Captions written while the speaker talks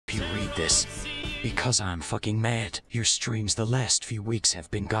read this. Because I'm fucking mad. Your streams the last few weeks have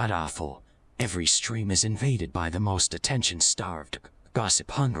been god-awful. Every stream is invaded by the most attention-starved,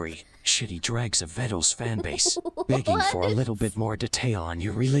 gossip-hungry, shitty dregs of Vedal's fanbase, begging for a little bit more detail on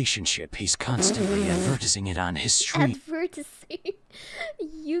your relationship. He's constantly advertising it on his stream. Advertising?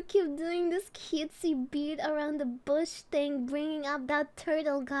 You keep doing this cutesy beat around the bush thing, bringing up that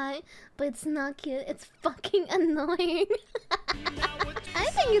turtle guy, but it's not cute, it's fucking annoying. I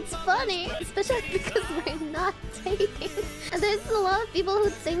think it's funny, especially because we're not dating. And there's a lot of people who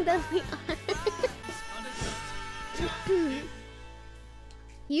think that we are.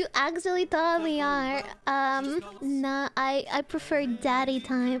 You actually thought we are. Nah, I prefer daddy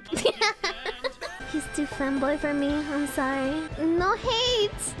type. He's too fanboy for me, I'm sorry. No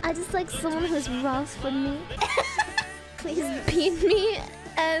hate! I just like someone who's rough with me. Please beat me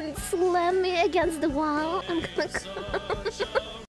and slam me against the wall. I'm gonna come.